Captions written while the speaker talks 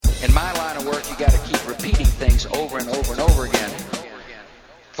In my line of work, you got to keep repeating things over and over and over again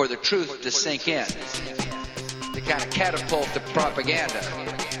for the truth to sink in, to kind of catapult the propaganda.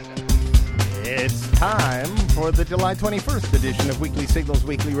 It's time for the July 21st edition of Weekly Signals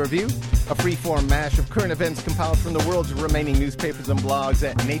Weekly Review, a free-form mash of current events compiled from the world's remaining newspapers and blogs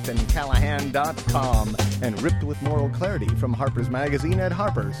at nathancallahan.com and ripped with moral clarity from Harper's Magazine at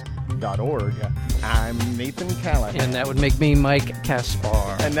harpers.org. I'm Nathan Callahan. And that would make me Mike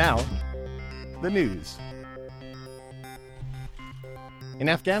Kaspar. And now, the news. In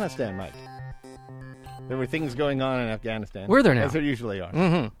Afghanistan, Mike, there were things going on in Afghanistan. Were there now? As there usually are.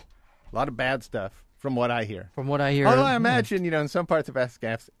 Mm-hmm. A lot of bad stuff, from what I hear. From what I hear. Although I imagine, in some parts of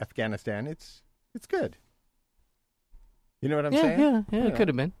Afghanistan, it's good. You know what I'm saying? Yeah, it could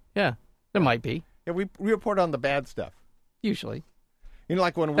have been. Yeah, there might be. Yeah, we report on the bad stuff. Usually.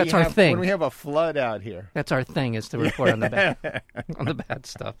 Like when That's our thing. When we have a flood out here. That's our thing, is to report on the bad, on the bad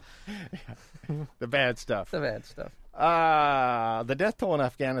stuff. The bad stuff. The bad stuff. The death toll in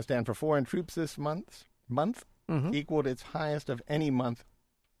Afghanistan for foreign troops this month equaled its highest of any month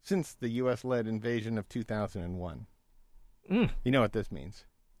since the U.S.-led invasion of 2001. You know what this means?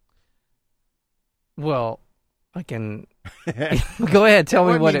 Well, I can... Go ahead, tell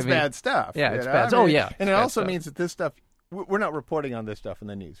me what it means. Bad stuff. Yeah, it's bad. Oh, yeah. And it also means that this stuff... We're not reporting on this stuff in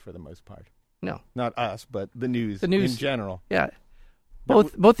the news for the most part. No. Not us, but the news in general. Yeah.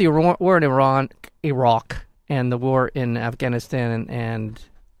 Both the war in Iraq, and the war in Afghanistan and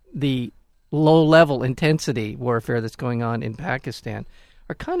the low-level intensity warfare that's going on in Pakistan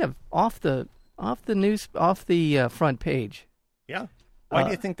are kind of off the front page. Yeah. Why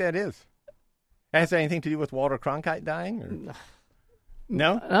do you think that is? Has anything to do with Walter Cronkite dying? Or?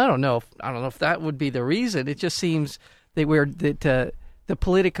 No? I don't know. I don't know if that would be the reason. It just seems that the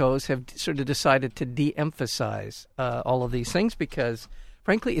politicos have sort of decided to de-emphasize all of these things because,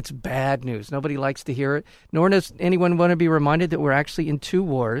 frankly, it's bad news. Nobody likes to hear it, nor does anyone want to be reminded that we're actually in two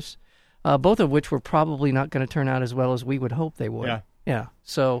wars, both of which were probably not going to turn out as well as we would hope they would. Yeah.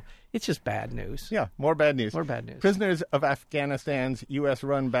 So it's just bad news. Yeah, more bad news. More bad news. Prisoners of Afghanistan's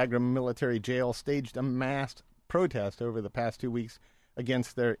U.S.-run Bagram military jail staged a massed protest over the past 2 weeks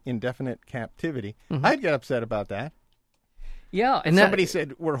against their indefinite captivity. Mm-hmm. I'd get upset about that. Yeah, and somebody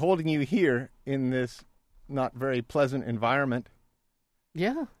said, we're holding you here in this not very pleasant environment.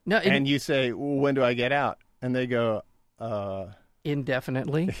 Yeah. No, and you say, when do I get out? And they go,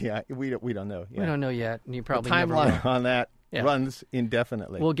 indefinitely. Yeah, we don't know yet. We don't know yet, and you probably the never timeline will. on that runs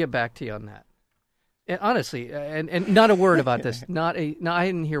indefinitely. We'll get back to you on that. And honestly, and not a word about this. I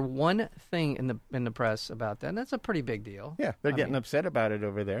didn't hear one thing in the press about that. And that's a pretty big deal. Yeah, they're getting upset about it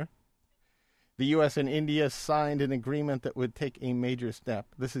over there. The U.S. and India signed an agreement that would take a major step.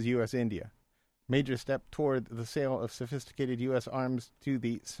 This is U.S.-India. Major step toward the sale of sophisticated U.S. arms to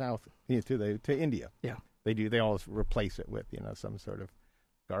the South, to India. Yeah. They do. They always replace it with, some sort of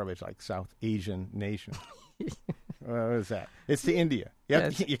garbage like South Asian nation. What is that? It's to India.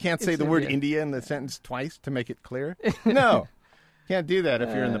 You can't say the word India in the sentence twice to make it clear. No. Can't do that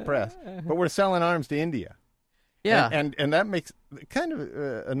if you're in the press. But we're selling arms to India. Yeah. And that kind of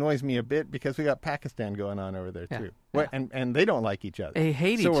annoys me a bit because we got Pakistan going on over there too. Yeah. And they don't like each other. They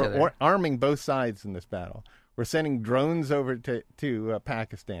hate each other. So we're arming both sides in this battle. We're sending drones over to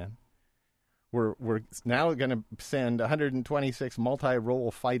Pakistan. We're now going to send 126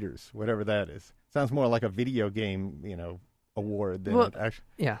 multi-role fighters, whatever that is. Sounds more like a video game, award than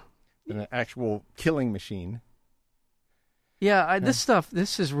an actual killing machine. Yeah,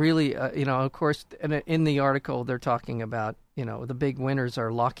 this is really, of course, in the article they're talking about, the big winners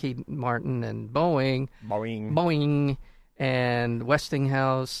are Lockheed Martin and Boeing, and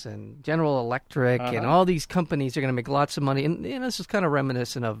Westinghouse and General Electric, and all these companies are going to make lots of money. And this is kind of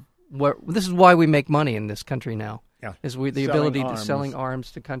reminiscent of this is why we make money in this country now. Yeah, is the ability to selling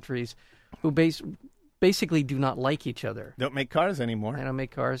arms to countries who basically do not like each other. Don't make cars anymore. They don't make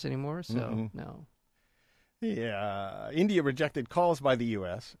cars anymore, so no. Yeah, India rejected calls by the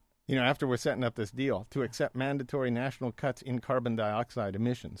U.S., after we're setting up this deal, to accept mandatory national cuts in carbon dioxide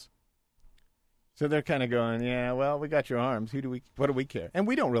emissions. So they're kind of going, we got your arms. What do we care? And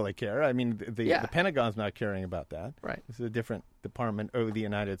we don't really care. I mean, the Pentagon's not caring about that. Right. This is a different department of the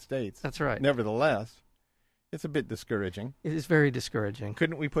United States. That's right. Nevertheless, it's a bit discouraging. It is very discouraging.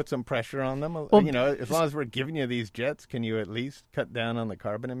 Couldn't we put some pressure on them? As long as we're giving you these jets, can you at least cut down on the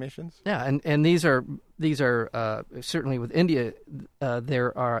carbon emissions? Yeah, and these are certainly with India,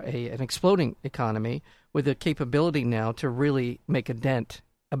 there are an exploding economy with the capability now to really make a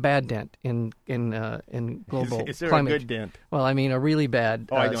bad dent in global is there climate. A good dent? Well, I mean a really bad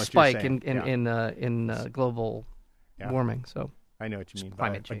spike in global Yeah. warming. So I know what you mean by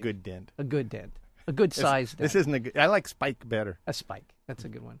climate a change. good dent. A good dent. A good size dent. This isn't a good... I like spike better. A spike. That's a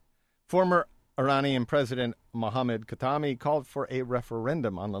good one. Former Iranian President Mohammad Khatami called for a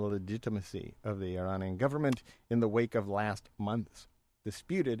referendum on the legitimacy of the Iranian government in the wake of last month's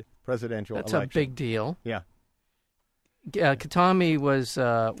disputed presidential That's election. a big deal. Yeah. Khatami was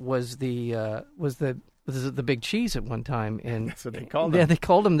the big cheese at one time, and That's what they called him. Yeah, they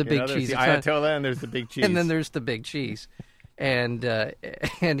called him the You big know, there's cheese. the It's not- Ayatollah, and there's the big cheese. and then there's the big cheese, and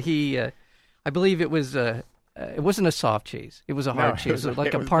he, I believe it wasn't a soft cheese. It was a hard cheese. It was like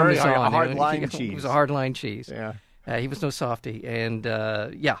it a was very Parmesan. hard- a hard line It cheese. was a hard line cheese. Yeah. He was no softie, and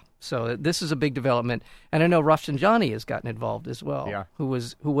so this is a big development. And I know Rafsanjani has gotten involved as well. Yeah. Who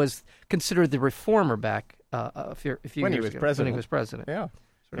was considered the reformer back a few When he years was ago, president. When he was president. Yeah.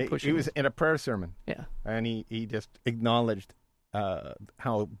 Sort of He pushing was in a prayer sermon, Yeah. and he just acknowledged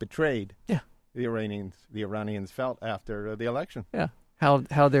how betrayed Yeah. the Iranians felt after the election. Yeah.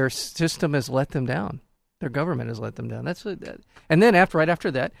 How their system has let them down. Their government has let them down. And then right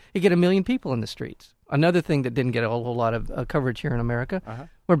after that, you get 1 million people in the streets. Another thing that didn't get a whole lot of coverage here in America. Uh-huh.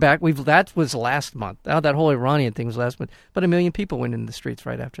 We're back. That was last month. That whole Iranian thing was last month. But 1 million people went into the streets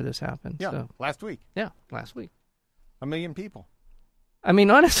right after this happened. Yeah, So, last week, yeah, last week. 1 million people. I mean,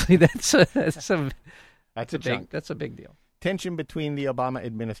 honestly, that's a chunk. that's a big deal. Tension between the Obama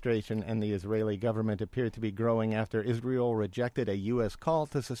administration and the Israeli government appeared to be growing after Israel rejected a U.S. call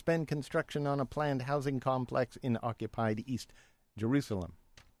to suspend construction on a planned housing complex in occupied East Jerusalem.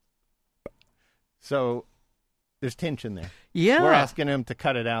 So there's tension there. Yeah. We're asking them to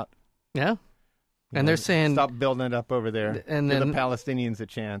cut it out. Yeah. And they're saying stop building it up over there. And give then the Palestinians a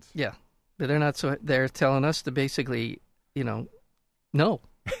chance. Yeah, but they're not so. They're telling us to basically, no.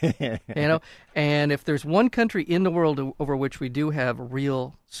 And if there's one country in the world over which we do have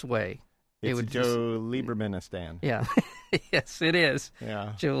real sway, It's it would Joe Liebermanistan. Yeah, yes, it is.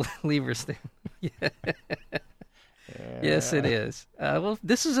 Yeah. Joe Lieberstein. Yeah. Yes, it is. Well,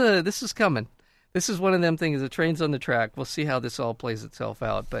 this is coming. This is one of them things. The train's on the track. We'll see how this all plays itself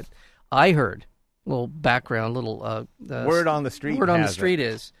out. But I heard a little background, word on the street. Word on the street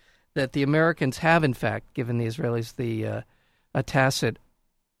is that the Americans have, in fact, given the Israelis a tacit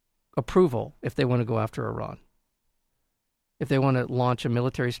approval if they want to go after Iran. If they want to launch a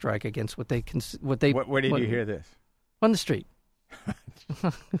military strike against what they Where did you hear this? On the street.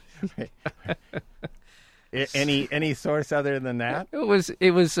 Any source other than that? It was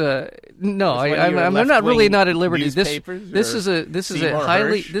no. One of your I'm not really left-wing not at liberty. newspapers This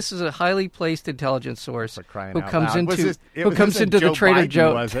is a highly placed intelligence source For crying who out comes loud. into It wasn't the Joe Trader Biden,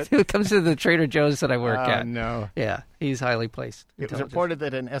 Joe was it? who comes into the Trader Joe's that I work at. No. Yeah, he's highly placed. It was intelligence. reported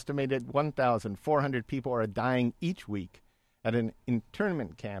that an estimated 1,400 people are dying each week at an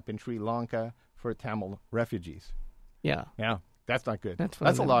internment camp in Sri Lanka for Tamil refugees. Yeah. Yeah, that's not good. That's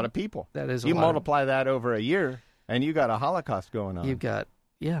a lot of people. That is a You lot. multiply that over a year, and you got a Holocaust going on. You've got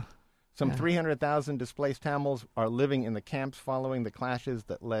Some 300,000 displaced Tamils are living in the camps following the clashes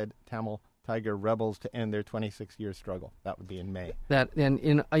that led Tamil Tiger rebels to end their 26-year struggle. That would be in May. That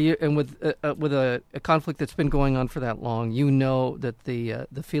and with a conflict that's been going on for that long, that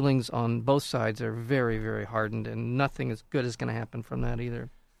the feelings on both sides are very, very hardened, and nothing as good is going to happen from that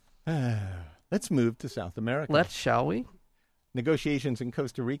either. Let's move to South America. Shall we? Negotiations in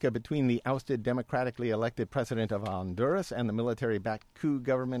Costa Rica between the ousted democratically elected president of Honduras and the military-backed coup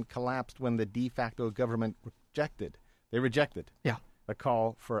government collapsed when the de facto government rejected a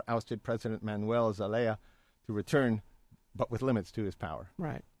call for ousted President Manuel Zelaya to return, but with limits to his power.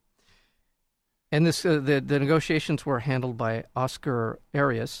 Right. And this the negotiations were handled by Oscar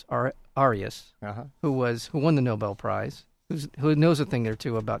Arias, who won the Nobel Prize, who knows a thing or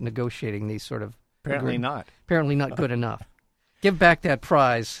two about negotiating these sort of Apparently not good enough. Give back that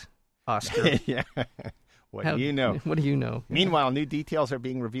prize, Oscar. Yeah. What do you know? What do you know? Meanwhile, new details are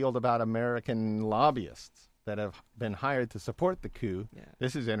being revealed about American lobbyists that have been hired to support the coup. Yeah.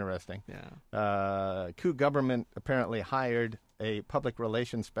 This is interesting. Yeah. Coup government apparently hired a public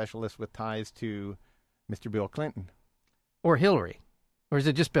relations specialist with ties to Mr. Bill Clinton. Or Hillary. Or is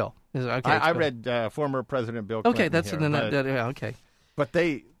it just Bill? I read former President Bill Clinton. Okay, that's here, okay. But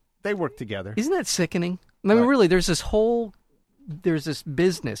they work together. Isn't that sickening? I mean, really, there's this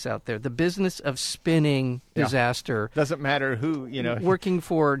business out there, the business of spinning disaster. Doesn't matter who, working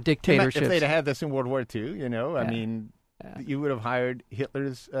for dictatorships. If they'd had this in World War II, I mean, you would have hired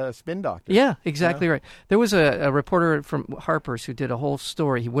Hitler's spin doctor. Yeah, exactly right. There was a reporter from Harper's who did a whole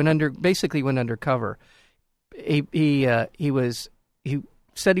story. He went undercover. He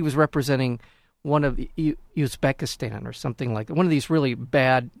said he was representing one of Uzbekistan or something like that, one of these really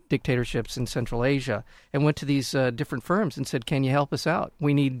bad dictatorships in Central Asia, and went to these different firms and said, "Can you help us out?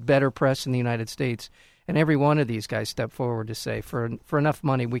 We need better press in the United States." And every one of these guys stepped forward to say, "For enough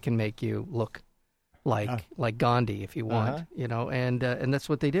money, we can make you look like Gandhi if you want." You know, and that's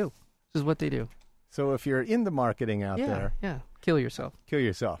what they do. This is what they do. So if you're in the marketing out there, kill yourself. kill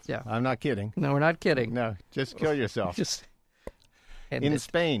yourself. Yeah, I'm not kidding. No, we're not kidding. No, just kill yourself. In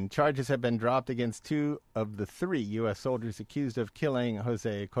Spain, charges have been dropped against 2 of the 3 U.S. soldiers accused of killing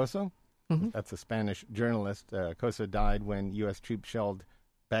Jose Coso. Mm-hmm. That's a Spanish journalist. Coso died when U.S. troops shelled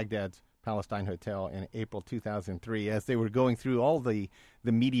Baghdad's Palestine Hotel in April 2003 as they were going through all the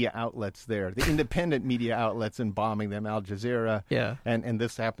media outlets there, the independent media outlets, and bombing them, Al Jazeera. Yeah. And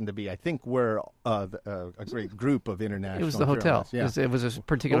this happened to be, I think, where a great group of international It was the hotel. Yeah. It was a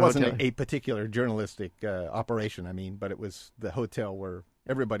particular It wasn't hotel. a particular journalistic operation, but it was the hotel where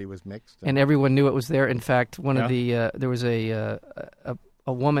everybody was mixed. And everyone knew it was there. In fact, one of the there was a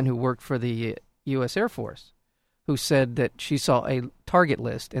woman who worked for the U.S. Air Force who said that she saw a target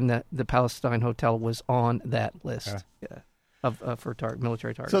list and that the Palestine Hotel was on that list for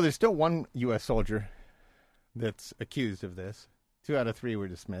military targets. So there's still 1 U.S. soldier that's accused of this. 2 out of 3 were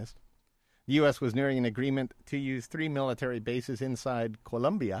dismissed. The U.S. was nearing an agreement to use 3 military bases inside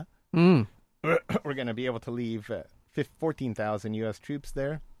Colombia. We're going to be able to leave 14,000 U.S. troops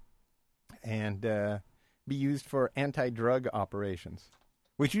there and be used for anti-drug operations,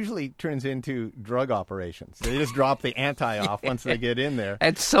 which usually turns into drug operations. They just drop the anti off once they get in there.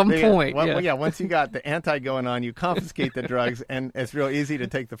 At some point. Once you got the anti going on, you confiscate the drugs, and it's real easy to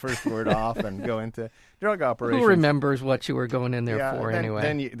take the first word off and go into drug operations. Who remembers what you were going in there for anyway?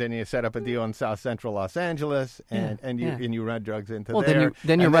 Then you set up a deal in South Central Los Angeles, and you run drugs into well, there.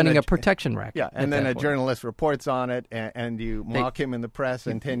 Then you're running a protection racket. Yeah, and then a journalist reports on it, and you mock him in the press,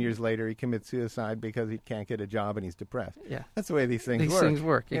 and 10 years later he commits suicide because he can't get a job and he's depressed. Yeah. That's the way these things work. These things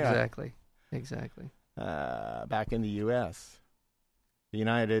work, Yeah. exactly. Back in the U.S., the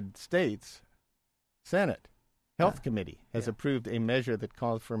United States Senate Health Committee has approved a measure that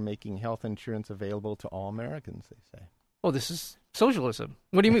calls for making health insurance available to all Americans, they say. Oh, this is socialism.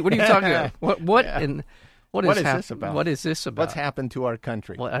 What do you mean? What are you talking about? What is this about? What is this about? What's happened to our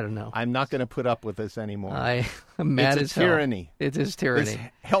country? Well, I don't know. I'm not going to put up with this anymore. I'm mad as hell. Tyranny. It is tyranny. This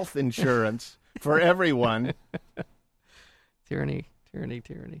health insurance for everyone. Tyranny.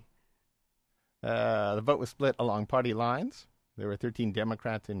 The vote was split along party lines. There were 13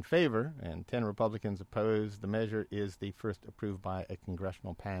 Democrats in favor and 10 Republicans opposed. The measure is the first approved by a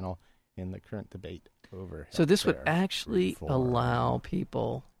congressional panel in the current debate over So this would healthcare actually reform. allow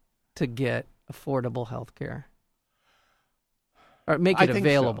people to get affordable health care. Or make it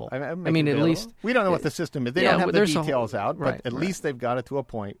available. So. I mean, at least we don't know what the system is. They don't have the there's details out, but right, at least they've got it to a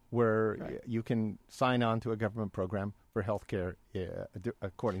point where Right. you can sign on to a government program for health care.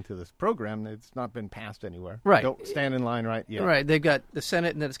 According to this program, it's not been passed anywhere. Right. Don't stand in line right yet. Right. They've got the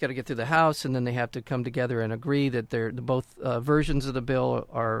Senate, and then it's got to get through the House, and then they have to come together and agree that both versions of the bill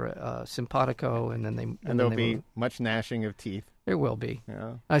are simpatico, and then they there'll be much gnashing of teeth. There will be.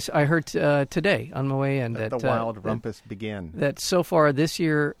 Yeah. I heard today on my way in Let that the wild rumpus begin. That so far this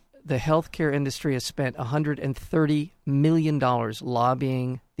year, the healthcare industry has spent $130 million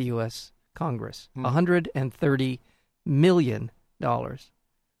lobbying the U.S. Congress. $130 million.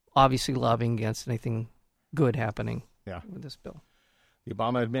 Obviously lobbying against anything good happening with this bill. The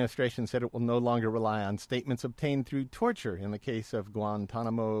Obama administration said it will no longer rely on statements obtained through torture in the case of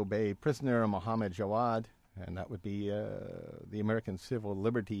Guantanamo Bay prisoner Mohammed Jawad. And that would be the American Civil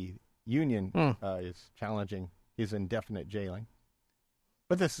Liberty Union is challenging his indefinite jailing.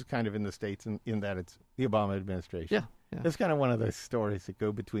 But this is kind of in the States in that it's the Obama administration. Yeah. It's kind of one of those stories that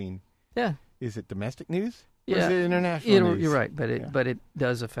go between, is it domestic news or is it international news? You're right, but it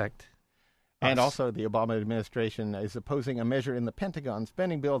does affect And us. also the Obama administration is opposing a measure in the Pentagon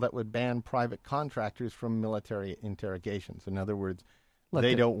spending bill that would ban private contractors from military interrogations. In other words,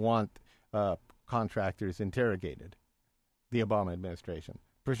 they don't want contractors interrogated, the Obama administration.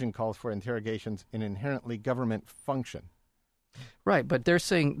 Provision calls for interrogations an inherently government function. Right, but they're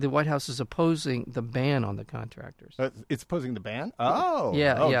saying the White House is opposing the ban on the contractors. It's opposing the ban? Oh.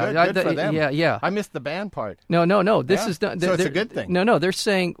 Yeah. Good for them. Yeah. I missed the ban part. No. This is not. So it's a good thing. No. They're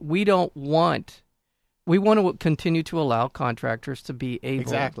saying we want to continue to allow contractors to be able.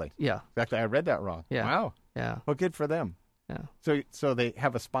 Exactly. Yeah. Exactly. I read that wrong. Yeah. Wow. Yeah. Well, good for them. Yeah. So they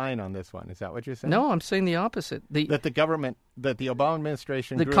have a spine on this one. Is that what you're saying? No, I'm saying the opposite. That the Obama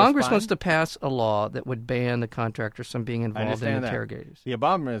administration the grew Congress a spine? wants to pass a law that would ban the contractors from being involved in interrogators. The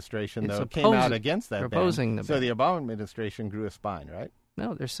Obama administration, It's though, came out against that opposing ban. the ban. So the Obama administration grew a spine, right?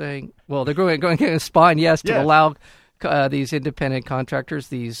 No, they're saying, well, they're going to spine, yes, to Yes. allow these independent contractors,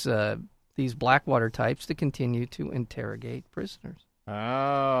 these Blackwater types, to continue to interrogate prisoners.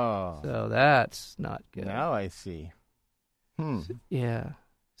 Oh. So that's not good. Now I see. Yeah.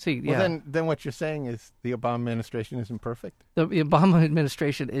 See, Well, yeah. then what you're saying is the Obama administration isn't perfect? The Obama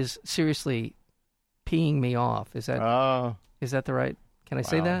administration is seriously peeing me off. Is that Oh. the right? Can I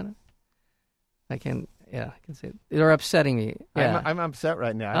say Wow. that? I can. Yeah, I can say it. They're upsetting me. Yeah. I'm upset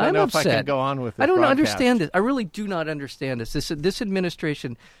right now. I I'm don't know if I upset. can go on with this I don't broadcast. understand this. I really do not understand this. This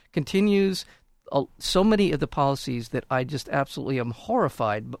administration continues so many of the policies that I just absolutely am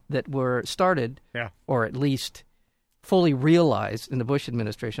horrified that were started, or at least fully realized in the Bush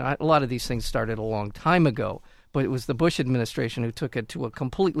administration. A lot of these things started a long time ago, but it was the Bush administration who took it to a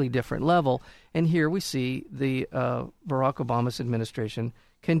completely different level. And here we see the Barack Obama's administration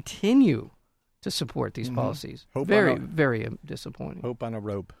continue to support these policies. Very disappointing. Hope on a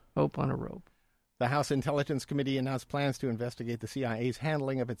rope. Hope on a rope. The House Intelligence Committee announced plans to investigate the CIA's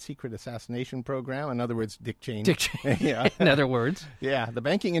handling of its secret assassination program. In other words, Dick Cheney. Dick Cheney. Yeah. In other words. Yeah, the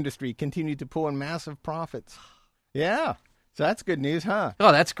banking industry continued to pull in massive profits. Yeah, so that's good news, huh?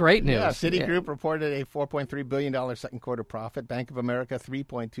 Oh, that's great news. Yeah, Citigroup reported a $4.3 billion second quarter profit. Bank of America,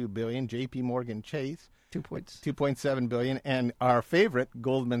 $3.2 billion. J.P. Morgan Chase, 2.7 billion. And our favorite,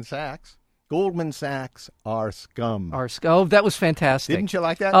 Goldman Sachs. Goldman Sachs are scum. Oh, that was fantastic. Didn't you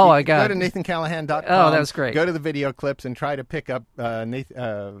like that? Oh, I got Go it. to NathanCallahan.com. Oh, that was great. Go to the video clips and try to pick up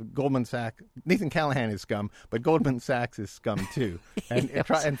Goldman Sachs. Nathan Callahan is scum, but Goldman Sachs is scum too. And Yes.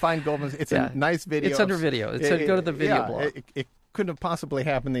 try and find Goldman. It's a nice video. It's under video. Go to the video blog. It couldn't have possibly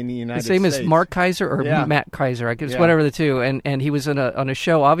happened in the United His States. name is Mark Kaiser or Matt Kaiser. I guess whatever the two. And he was on a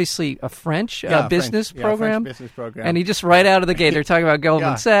show, obviously a French business program. French business program. And he just right out of the gate, they're talking about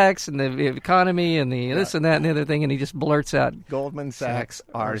Goldman Sachs and the economy and the this and that and the other thing, and he just blurts out, Goldman Sachs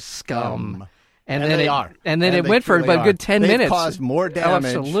are scum. And then then they it, are. And then And it they went for truly about a good 10 They've minutes. caused more damage.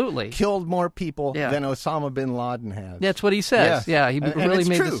 Absolutely. Killed more people Yeah. than Osama bin Laden has. That's what he says. Yes. Yeah, he And really it's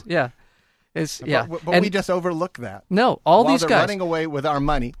made true. this. Yeah. But And we just overlook that. no, all While these they're guys. running away with our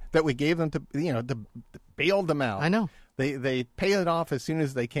money that we gave them to bail them out. I know. They pay it off as soon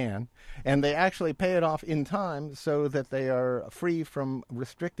as they can, and they actually pay it off in time so that they are free from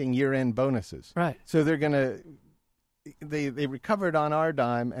restricting year-end bonuses. Right. So they're going to they recovered on our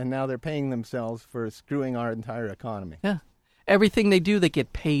dime, and now they're paying themselves for screwing our entire economy. Yeah. Everything they do, they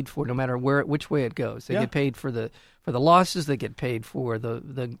get paid for, no matter which way it goes. They get paid for the losses. They get paid for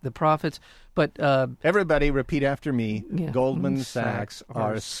the profits. But everybody, repeat after me: yeah, Goldman Sachs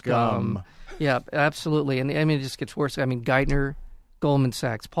are scum. Yeah, absolutely. And I mean, it just gets worse. I mean, Geithner, Goldman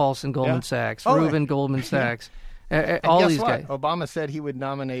Sachs, Paulson, Goldman Sachs, Rubin, Goldman Sachs, all guess these what? guys. Obama said he would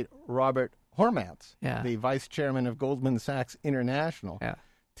nominate Robert Hormats, Yeah. the vice chairman of Goldman Sachs International, Yeah.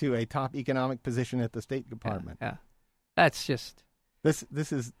 to a top economic position at the State Department. Yeah. That's just This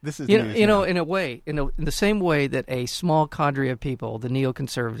is news you know now. in a way, in the same way that a small cadre of people, the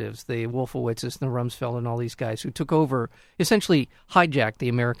neoconservatives, the Wolfowitzes, the Rumsfeld, and all these guys who took over, essentially hijacked the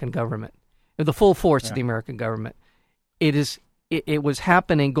American government, the full force of the American government. It was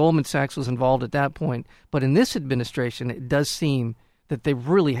happening. Goldman Sachs was involved at that point, but in this administration, it does seem that they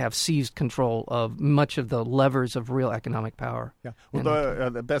really have seized control of much of the levers of real economic power. Yeah. Well,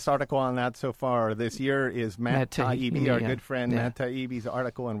 the best article on that so far this year is Matt Taibbi, our good friend Matt Taibbi's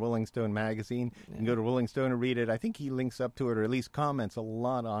article in Rolling Stone magazine. You can go to Rolling Stone and read it. I think he links up to it, or at least comments a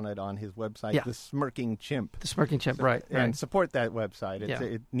lot on it on his website, The Smirking Chimp. The Smirking Chimp, right. And support that website.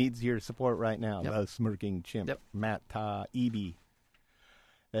 It needs your support right now. Yep. The Smirking Chimp. Yep. Matt Taibbi.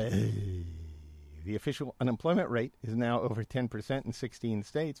 The official unemployment rate is now over 10% in 16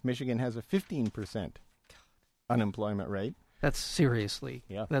 states. Michigan has a 15% unemployment rate. That's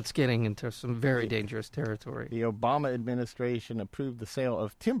that's getting into some very dangerous territory. The Obama administration approved the sale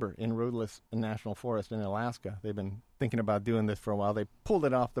of timber in Roadless National Forest in Alaska. They've been thinking about doing this for a while. They pulled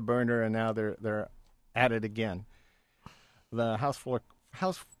it off the burner, and now they're at it again. The House floor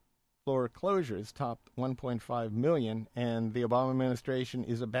closures topped 1.5 million, and the Obama administration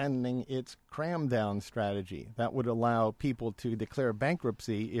is abandoning its cram down strategy. That would allow people to declare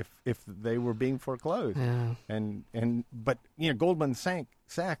bankruptcy if they were being foreclosed. Yeah. But Goldman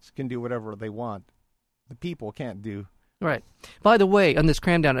Sachs can do whatever they want. The people can't do. Right. By the way, on this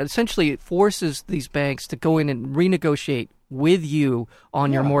cram down, essentially it forces these banks to go in and renegotiate with you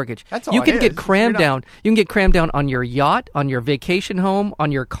on your mortgage. That's all you can it get is. crammed down. You can get crammed down on your yacht, on your vacation home,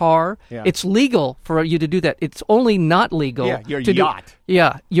 on your car. Yeah. It's legal for you to do that. It's only not legal. Yeah, your to yacht.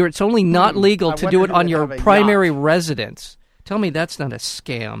 It's only not legal I to wonder do it who on would your have a primary yacht. residence. Tell me that's not a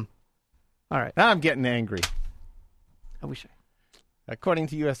scam. All right. Now I'm getting angry. I wish According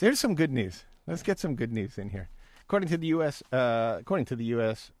to U.S., there's some good news. Let's get some good news in here. According to the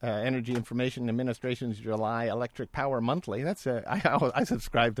U.S. Energy Information Administration's July Electric Power Monthly, I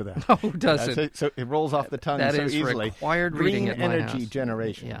subscribe to that. Oh, who doesn't? So it rolls off the tongue that so is easily. Required reading at my energy house.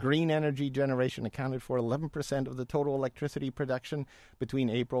 generation. Yeah. Green energy generation accounted for 11% of the total electricity production between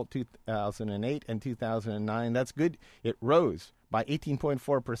April 2008 and 2009. That's good. It rose by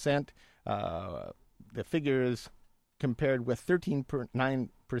 18.4%. The figures compared with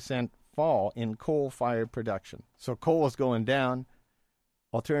 13.9% fall in coal-fired production. So coal is going down,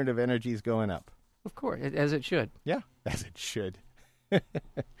 alternative energy is going up. Of course, as it should. Yeah, as it should.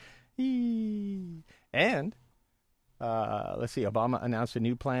 And, let's see, Obama announced a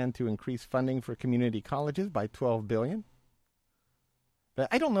new plan to increase funding for community colleges by $12 billion. But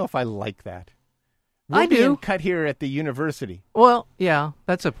I don't know if I like that. I do. Being cut here at the university. Well, yeah,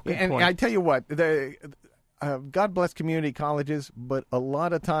 that's a good And point. I tell you what, God bless community colleges, but a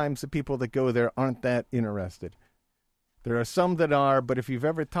lot of times the people that go there aren't that interested. There are some that are, but if you've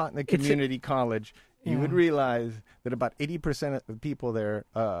ever taught in a community college, you would realize that about 80% of the people there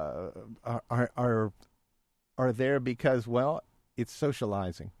are there because, well, it's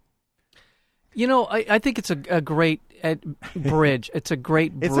socializing. You know, I think it's a great bridge. It's a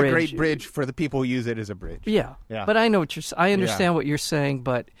great bridge. It's a great bridge for the people who use it as a bridge. Yeah. Yeah. But I know what I understand what you're saying,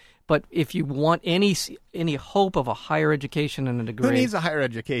 but if you want any hope of a higher education and a degree, Who needs a higher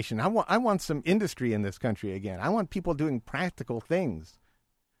education? I want some industry in this country again. I want people doing practical things.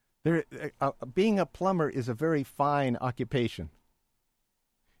 Being a plumber is a very fine occupation.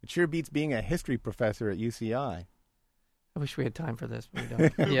 It sure beats being a history professor at UCI. I wish we had time for this, but we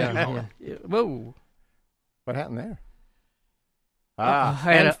don't. Yeah. Whoa. What happened there? I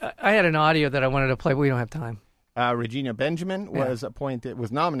had an audio that I wanted to play, but we don't have time. Regina Benjamin was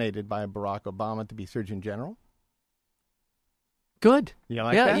nominated by Barack Obama to be Surgeon General. Good. You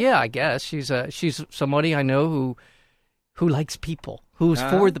like that? Yeah, I guess she's somebody I know who likes people, who's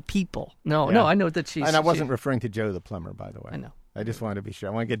for the people. No, I know that she's. And I wasn't referring to Joe the plumber, by the way. I know. I just wanted to be sure.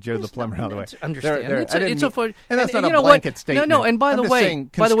 I want to get Joe the plumber out of the way. Understand? And that's not a blanket statement. No. And by the way,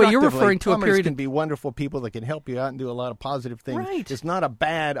 you're referring to a period. Can be wonderful people that can help you out and do a lot of positive things. Right. It's not a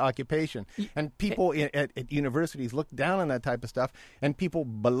bad occupation. And people at universities look down on that type of stuff. And people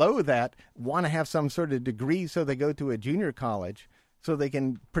below that want to have some sort of degree, so they go to a junior college so they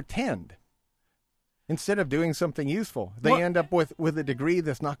can pretend. Instead of doing something useful, they end up with a degree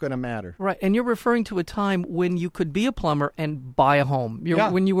that's not going to matter. Right, and you're referring to a time when you could be a plumber and buy a home.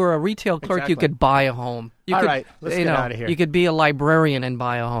 When you were a retail clerk, you could buy a home. All right, let's get out of here. You could be a librarian and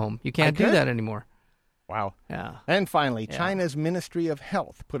buy a home. You can't do that anymore. Wow. Yeah. And finally, China's Ministry of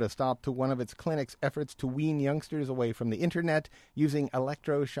Health put a stop to one of its clinics' efforts to wean youngsters away from the Internet using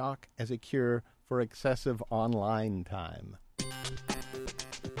electroshock as a cure for excessive online time.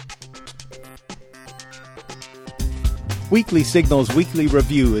 Weekly Signals Weekly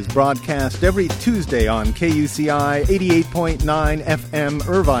Review is broadcast every Tuesday on KUCI 88.9 FM,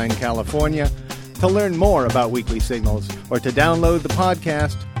 Irvine, California. To learn more about Weekly Signals or to download the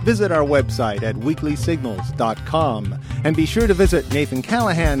podcast, visit our website at weeklysignals.com. And be sure to visit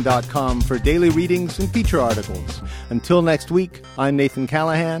nathancallahan.com for daily readings and feature articles. Until next week, I'm Nathan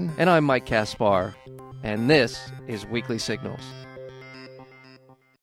Callahan. And I'm Mike Kaspar. And this is Weekly Signals.